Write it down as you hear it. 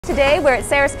Today we're at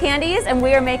Sarris Candies and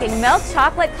we are making milk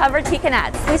chocolate covered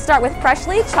pecanettes. We start with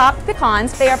freshly chopped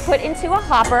pecans. They are put into a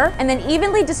hopper and then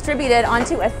evenly distributed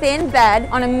onto a thin bed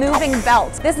on a moving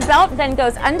belt. This belt then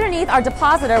goes underneath our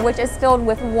depositor, which is filled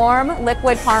with warm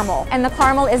liquid caramel, and the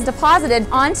caramel is deposited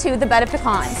onto the bed of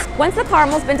pecans. Once the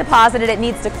caramel's been deposited, it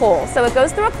needs to cool, so it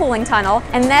goes through a cooling tunnel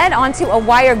and then onto a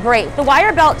wire grate. The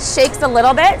wire belt shakes a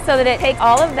little bit so that it takes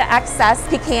all of the excess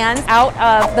pecans out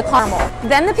of the caramel.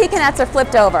 Then the pecanettes are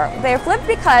flipped over. They're flipped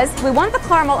because we want the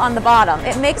caramel on the bottom.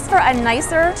 It makes for a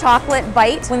nicer chocolate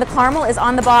bite when the caramel is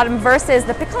on the bottom versus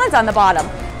the pecans on the bottom.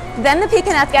 Then the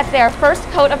pecanettes get their first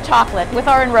coat of chocolate with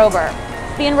our enrober.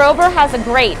 The enrober has a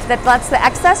grate that lets the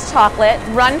excess chocolate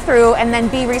run through and then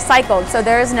be recycled, so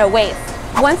there is no waste.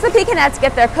 Once the pecanettes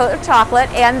get their coat of chocolate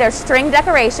and their string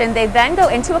decoration, they then go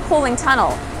into a cooling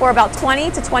tunnel for about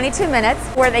 20 to 22 minutes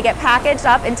where they get packaged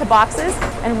up into boxes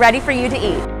and ready for you to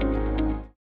eat.